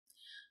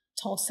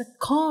Toss a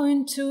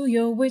coin to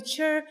your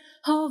witcher,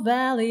 oh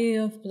valley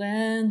of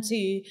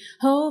plenty,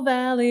 oh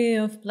valley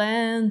of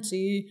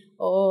plenty,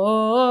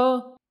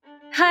 oh.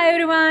 Hi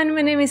everyone,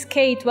 my name is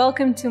Kate,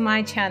 welcome to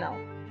my channel.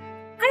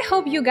 I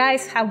hope you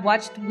guys have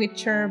watched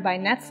Witcher by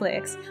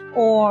Netflix,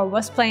 or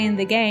was playing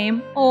the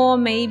game, or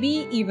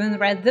maybe even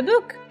read the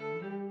book.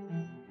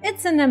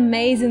 It's an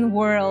amazing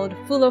world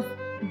full of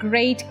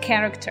great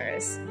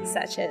characters,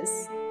 such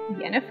as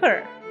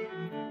Yennefer.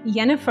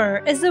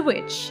 Yennefer is a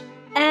witch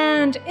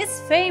and is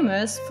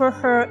famous for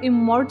her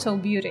immortal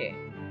beauty.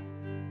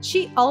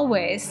 She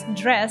always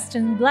dressed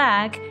in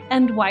black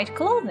and white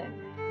clothing.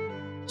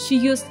 She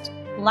used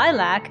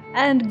lilac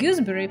and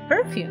gooseberry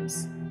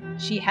perfumes.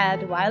 She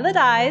had violet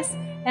eyes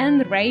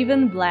and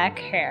raven black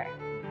hair.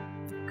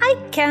 I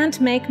can't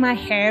make my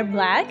hair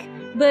black,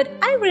 but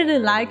I really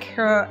like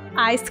her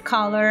eyes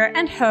color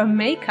and her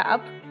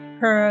makeup,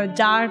 her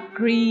dark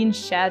green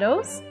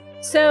shadows.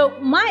 So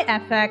my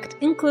effect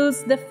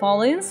includes the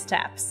following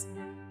steps: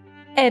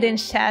 adding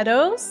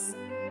shadows,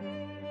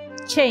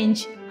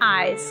 change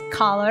eyes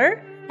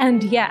color,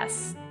 and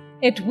yes,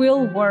 it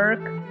will work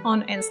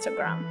on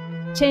Instagram.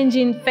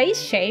 Changing face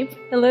shape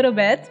a little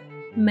bit,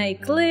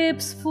 make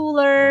lips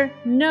fuller,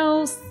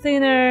 nose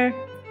thinner,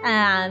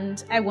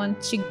 and I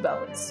want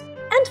cheekbones.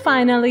 And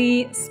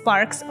finally,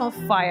 sparks of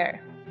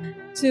fire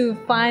to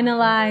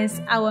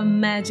finalize our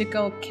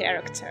magical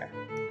character.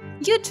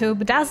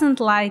 YouTube doesn't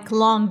like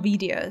long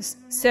videos,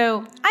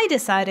 so I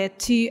decided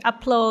to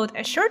upload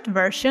a short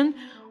version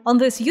on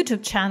this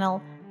YouTube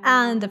channel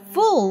and a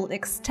full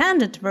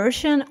extended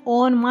version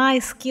on my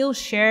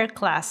Skillshare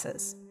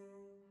classes.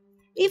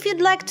 If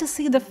you'd like to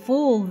see the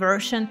full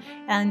version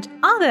and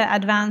other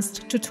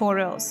advanced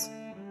tutorials,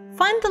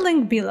 find the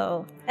link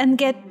below and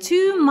get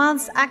 2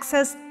 months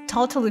access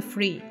totally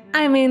free.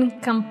 I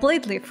mean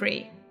completely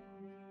free.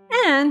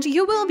 And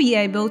you will be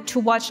able to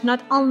watch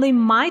not only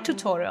my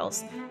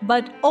tutorials,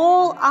 but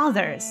all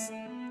others.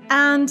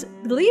 And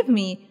believe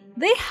me,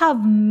 they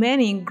have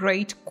many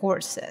great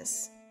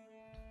courses.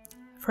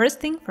 First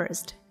thing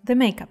first, the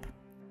makeup.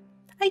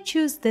 I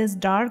choose this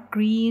dark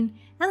green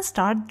and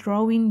start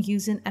drawing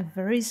using a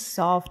very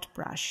soft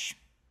brush.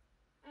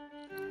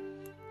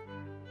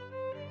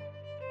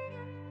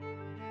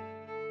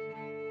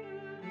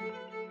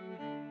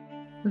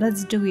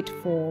 Let's do it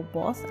for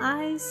both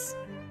eyes.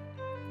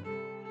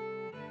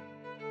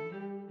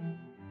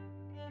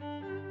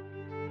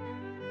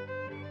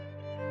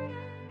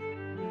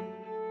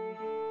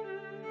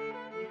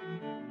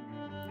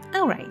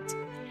 Alright,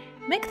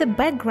 make the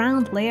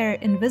background layer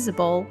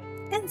invisible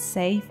and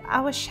save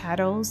our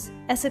shadows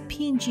as a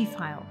PNG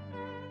file.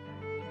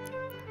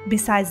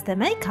 Besides the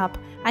makeup,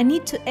 I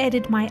need to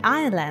edit my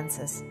eye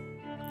lenses.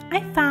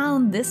 I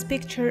found this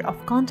picture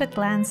of contact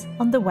lens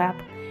on the web,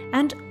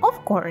 and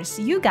of course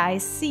you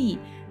guys see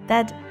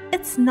that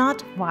it's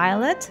not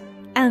violet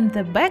and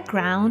the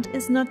background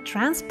is not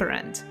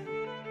transparent.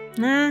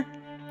 Nah,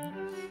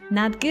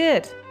 not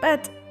good,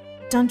 but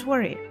don't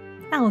worry,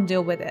 I'll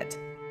deal with it.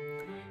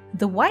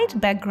 The white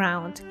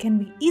background can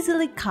be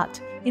easily cut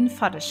in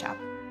Photoshop.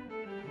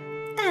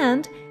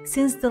 And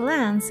since the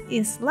lens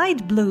is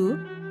light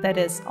blue, that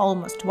is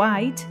almost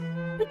white,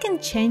 we can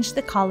change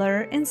the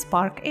color in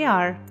Spark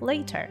AR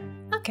later.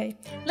 Okay,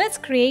 let's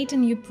create a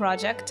new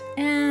project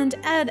and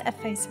add a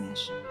face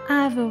mesh.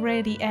 I've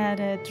already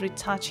added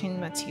retouching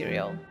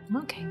material.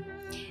 Okay,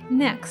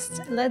 next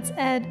let's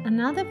add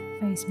another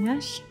face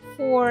mesh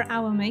for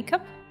our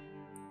makeup.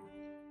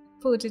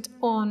 Put it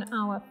on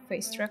our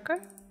face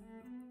tracker.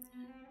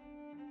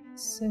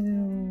 So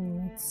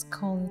let's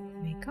call it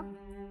makeup.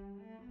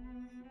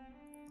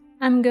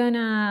 I'm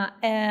gonna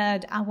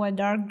add our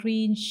dark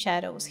green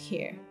shadows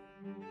here.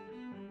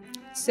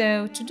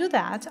 So to do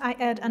that, I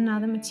add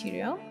another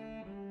material,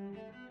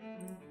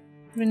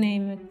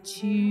 rename it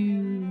to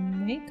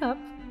makeup,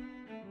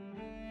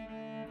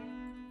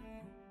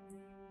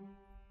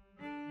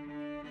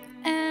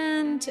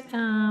 and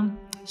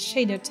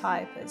shader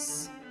type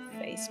is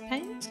face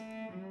paint.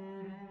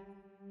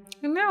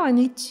 And now I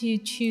need to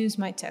choose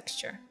my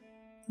texture.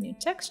 New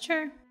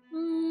texture.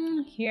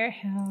 Here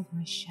I have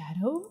my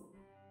shadow.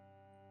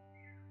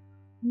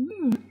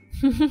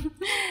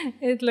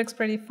 It looks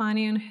pretty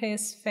funny on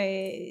his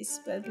face,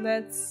 but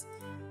let's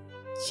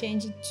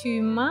change it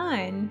to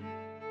mine.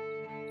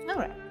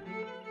 Alright.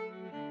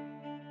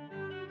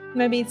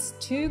 Maybe it's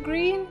too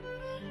green?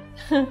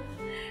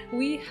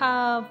 We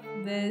have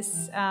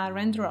this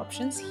render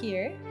options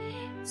here,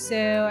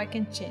 so I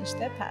can change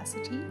the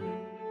opacity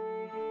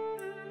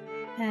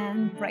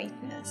and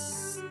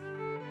brightness.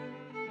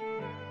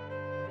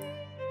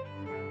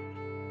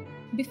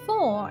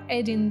 Before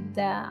adding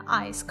the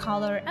eyes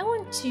color, I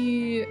want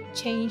to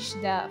change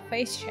the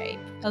face shape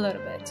a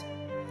little bit.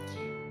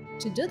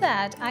 To do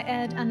that, I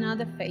add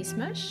another face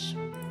mesh,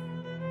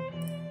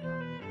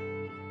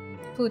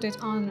 put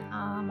it on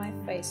my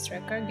face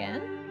tracker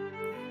again.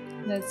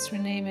 Let's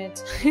rename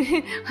it.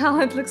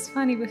 Well, it looks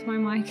funny with my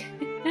mic.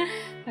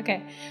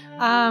 Okay,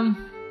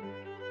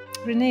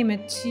 rename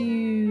it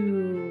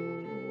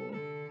to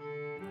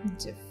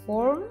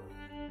deform.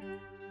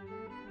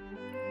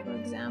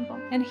 example.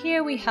 And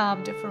here we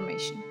have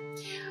deformation.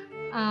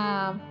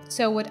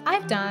 So what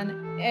I've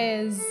done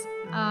is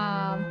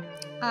I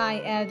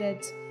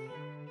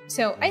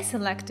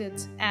selected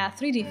a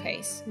 3D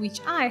face,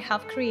 which I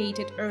have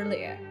created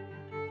earlier.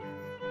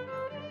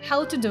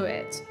 How to do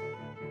it?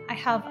 I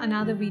have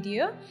another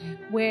video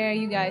where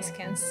you guys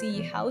can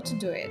see how to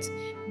do it,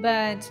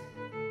 but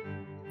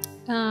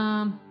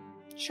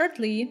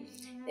shortly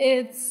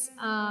it's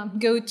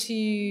go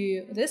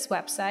to this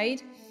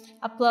website,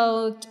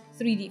 upload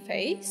 3D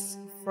face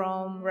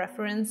from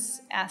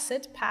reference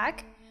asset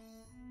pack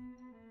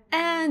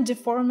and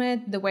deform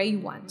it the way you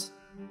want.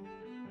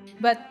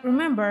 But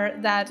remember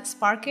that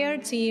SparkAR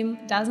team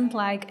doesn't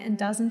like and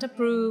doesn't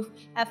approve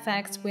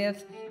effects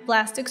with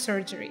plastic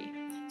surgery.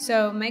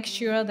 So make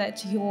sure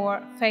that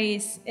your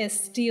face is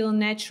still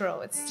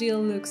natural, it still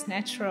looks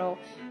natural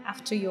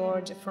after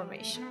your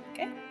deformation,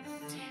 okay?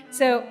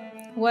 So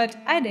what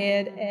I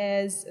did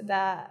is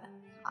that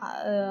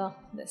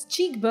this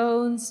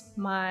cheekbones,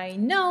 my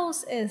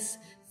nose is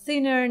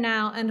thinner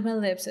now and my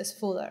lips is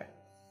fuller.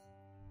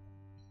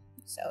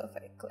 So if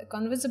I click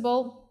on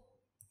visible,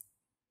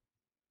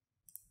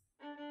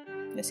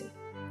 you see.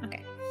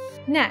 Okay.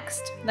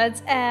 Next,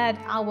 let's add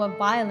our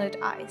violet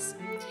eyes.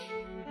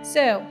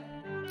 So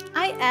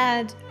I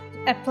add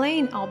a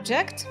plain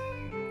object.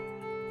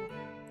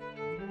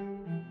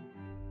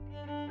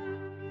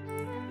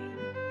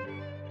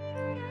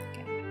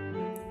 Okay.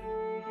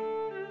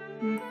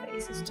 My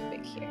face is too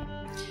big here.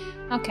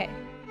 Okay.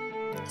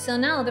 So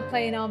now the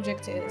plain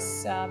object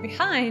is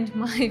behind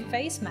my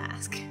face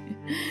mask.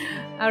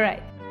 All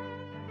right.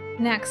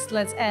 Next,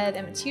 let's add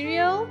a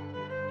material.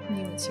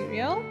 New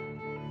material.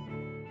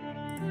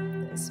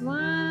 This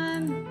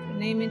one,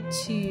 name it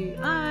to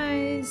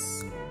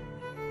eyes.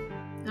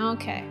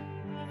 Okay.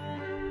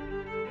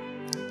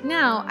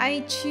 Now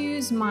I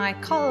choose my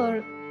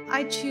color,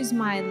 I choose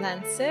my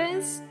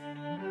lenses,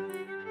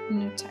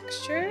 new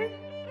texture.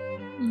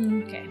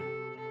 Okay.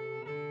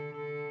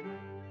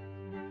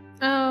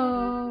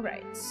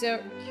 Alright, so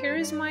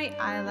here's my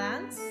eye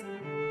lens.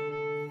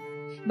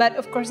 But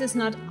of course it's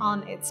not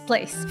on its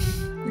place.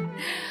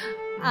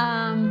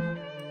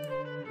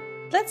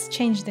 Let's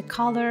change the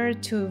color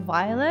to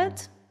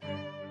violet.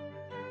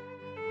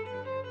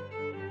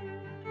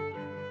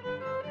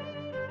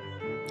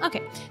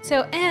 Okay,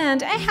 so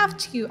and I have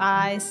two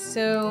eyes,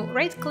 so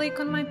right click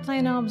on my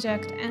plane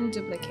object and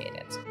duplicate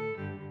it.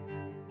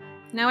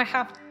 Now I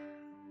have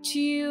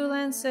two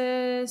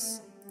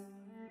lenses.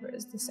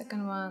 Where's the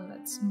second one?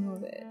 Let's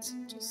move it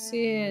to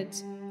see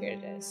it. Here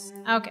it is.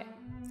 Okay.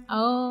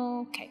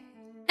 Okay.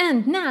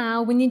 And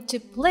now we need to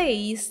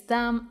place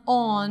them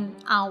on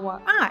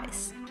our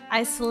eyes.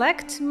 I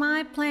select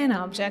my plane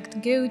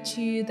object, go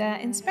to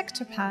the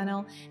inspector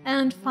panel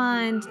and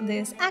find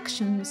this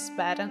actions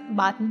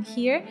button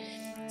here.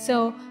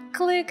 So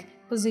click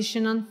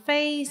position on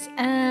face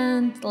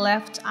and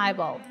left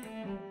eyeball.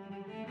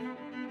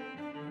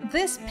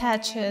 These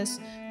patches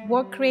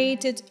were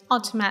created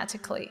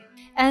automatically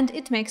and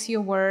it makes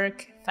your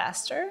work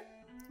faster,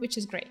 which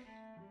is great.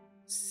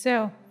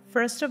 So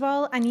first of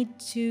all, I need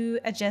to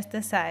adjust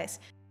the size.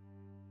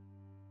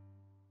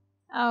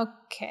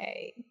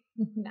 Okay.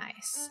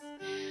 Nice.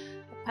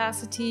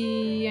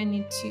 Opacity, I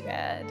need to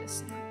add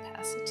some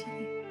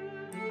opacity.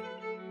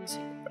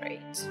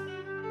 Great.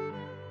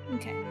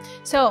 Okay,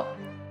 so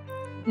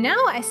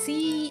now I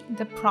see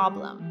the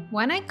problem.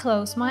 When I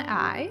close my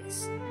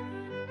eyes,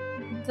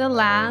 the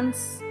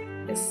lens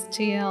is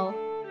still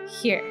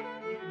here.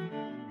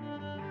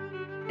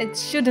 It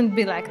shouldn't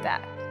be like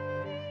that.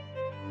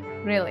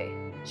 Really,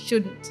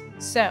 shouldn't.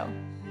 So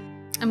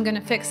I'm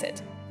gonna fix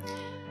it.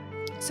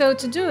 So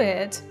to do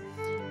it,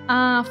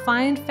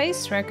 find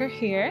face tracker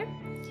here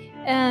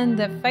and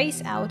the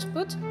face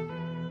output,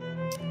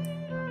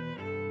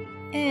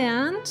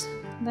 and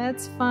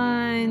let's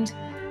find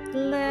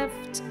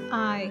left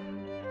eye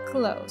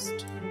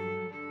closed.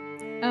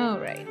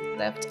 Alright,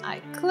 left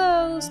eye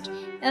closed,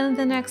 and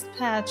the next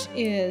patch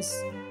is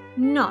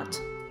not.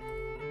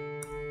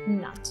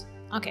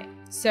 Okay,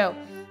 so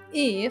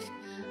if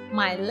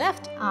my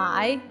left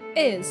eye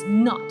is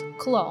not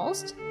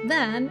closed,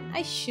 then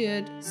I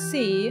should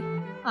see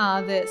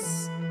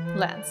this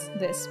lens,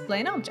 this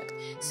plane object.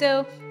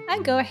 So I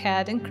go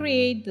ahead and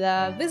create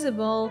the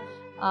visible,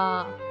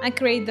 I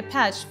create the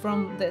patch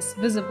from this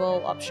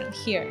visible option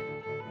here.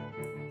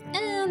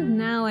 And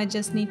now I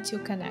just need to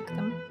connect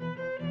them.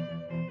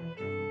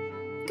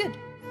 Good.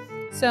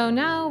 So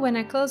now when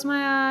I close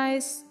my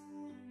eyes,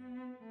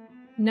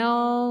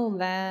 no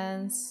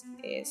lens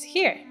is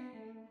here.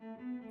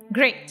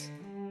 Great.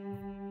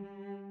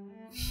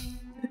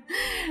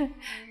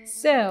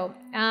 So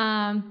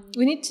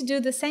we need to do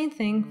the same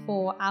thing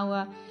for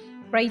our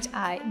right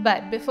eye,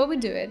 but before we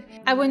do it,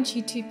 I want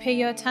you to pay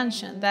your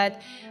attention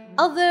that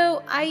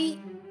although I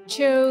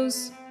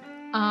chose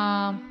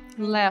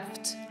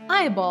left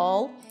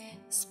eyeball,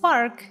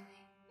 Spark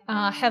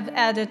have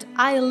added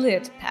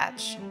eyelid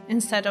patch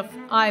instead of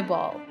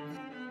eyeball.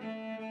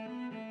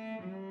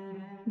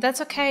 that's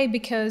okay,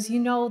 because you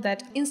know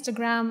that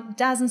Instagram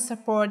doesn't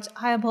support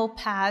eyeball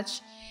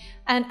patch,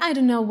 and I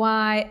don't know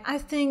why. I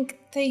think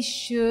they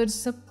should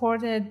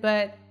support it,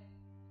 but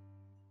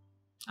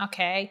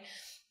okay.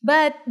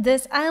 But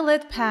this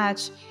eyelid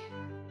patch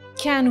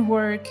can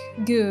work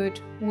good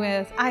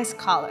with eyes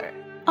color.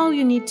 All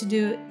you need to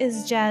do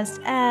is just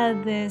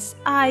add this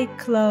eye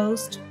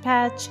closed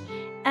patch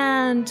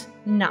and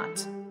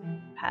not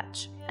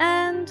patch,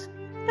 and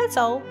that's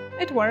all.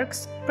 It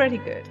works pretty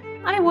good.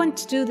 I want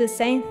to do the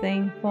same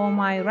thing for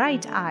my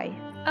right eye.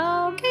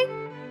 Okay.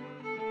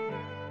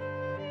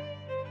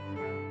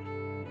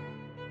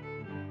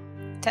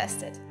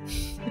 Test it.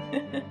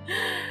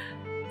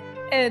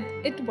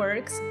 It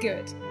works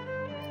good.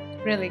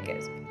 Really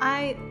good.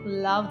 I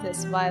love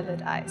this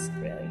violet eyes.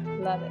 Really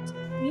love it.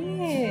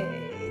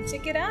 Yay!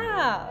 Check it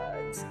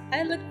out.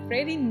 I look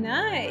pretty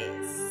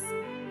nice.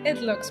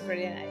 It looks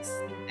pretty nice.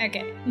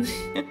 Okay.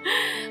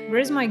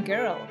 Where's my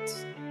girl?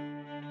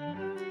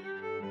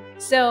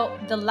 So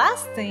the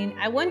last thing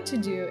I want to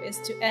do is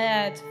to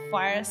add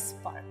fire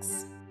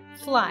sparks.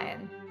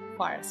 Flying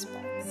fire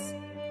sparks.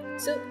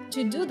 So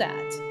to do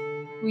that,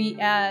 we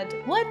add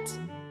what?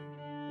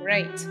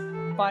 Great.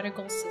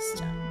 Particle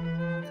system.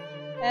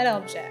 Add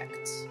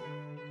object.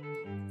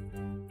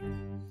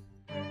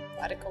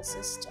 Particle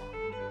system.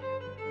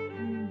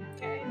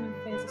 Okay, my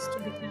face is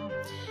too big now.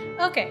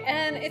 Okay,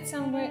 and it's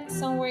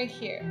somewhere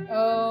here.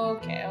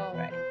 Okay,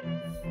 alright.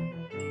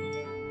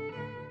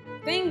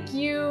 Thank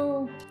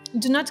you.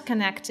 Do not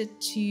connect it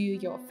to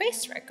your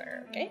face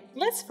tracker, okay?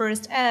 Let's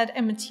first add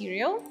a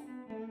material.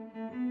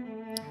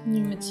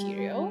 New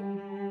material.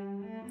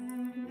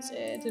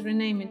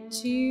 Rename it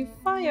to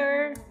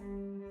fire.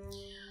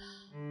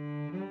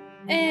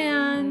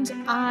 And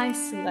I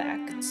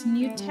select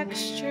new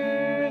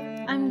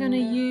texture. I'm gonna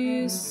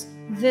use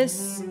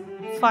this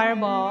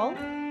fireball.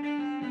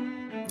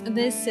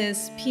 This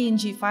is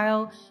PNG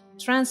file,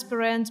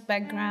 transparent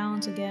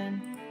background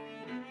again.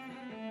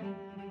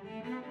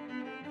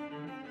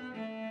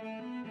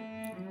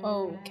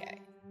 Okay.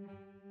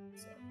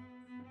 So,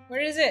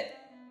 where is it?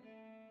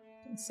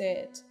 That's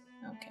it.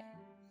 Okay.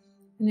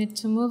 I need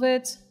to move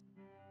it.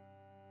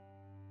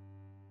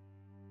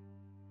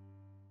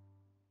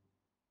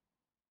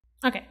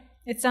 Okay,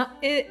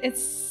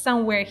 it's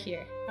somewhere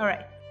here. All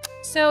right.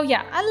 So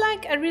yeah,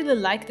 I really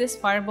like this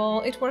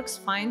fireball. It works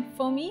fine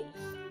for me,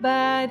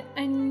 but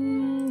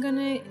I'm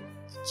gonna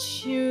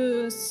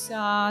choose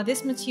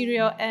this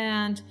material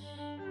and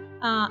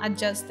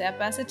adjust the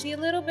opacity a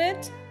little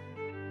bit.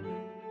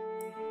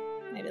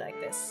 Maybe like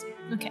this.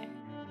 Okay.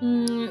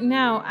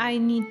 Now I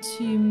need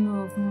to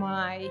move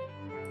my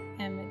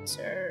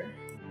emitter.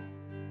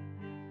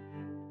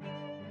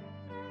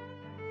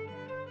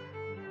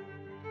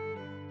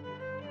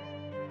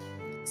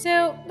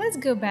 So let's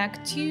go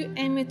back to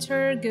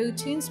emitter, go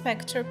to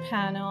inspector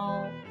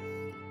panel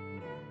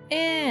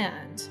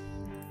and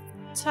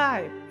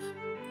type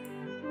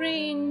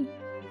green.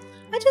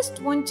 I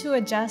just want to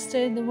adjust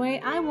it the way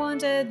I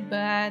want it,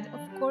 but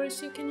of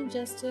course you can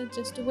adjust it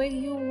just the way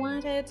you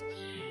want it.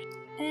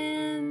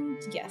 And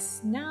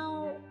yes,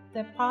 now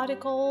the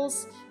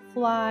particles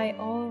fly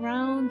all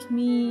around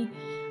me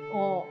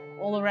or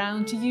all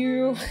around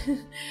you,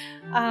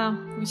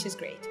 which is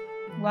great.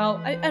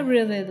 Well, I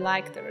really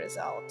like the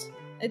result.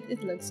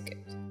 It looks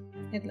good.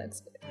 It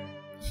looks good.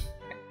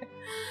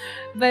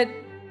 But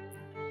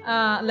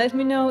let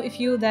me know if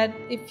you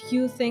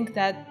think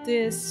that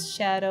these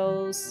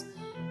shadows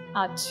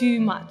are too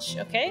much.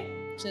 Okay,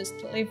 just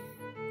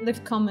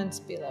leave comments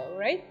below,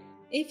 right?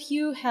 If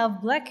you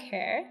have black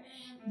hair,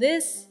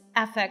 this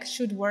effect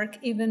should work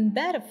even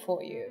better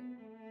for you.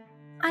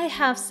 I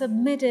have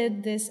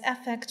submitted this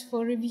effect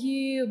for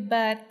review,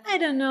 but I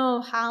don't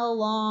know how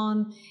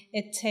long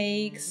it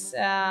takes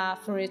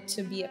for it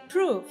to be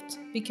approved,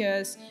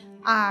 because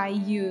I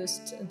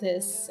used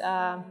this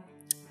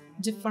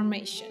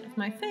deformation of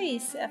my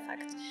face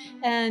effect.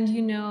 And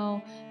you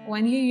know,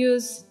 when you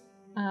use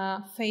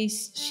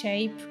face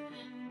shape,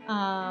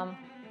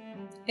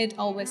 it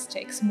always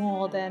takes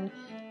more than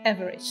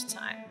average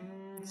time.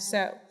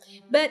 So,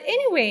 but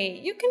anyway,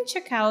 you can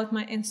check out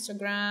my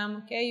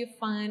Instagram, okay? You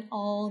find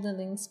all the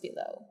links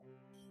below.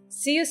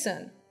 See you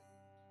soon.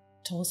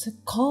 Toss a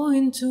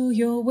coin to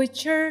your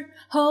witcher,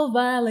 oh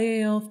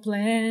valley of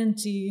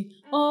plenty,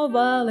 oh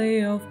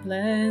valley of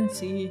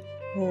plenty,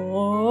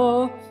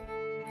 oh.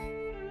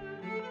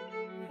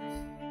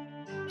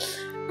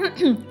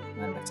 One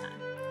more time.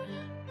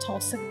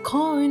 Toss a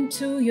coin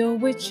to your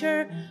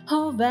witcher,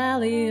 oh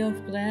valley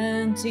of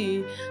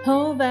plenty,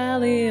 oh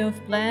valley of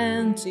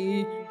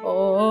plenty,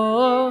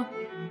 oh.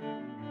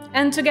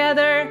 And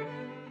together,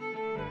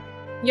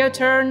 your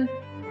turn.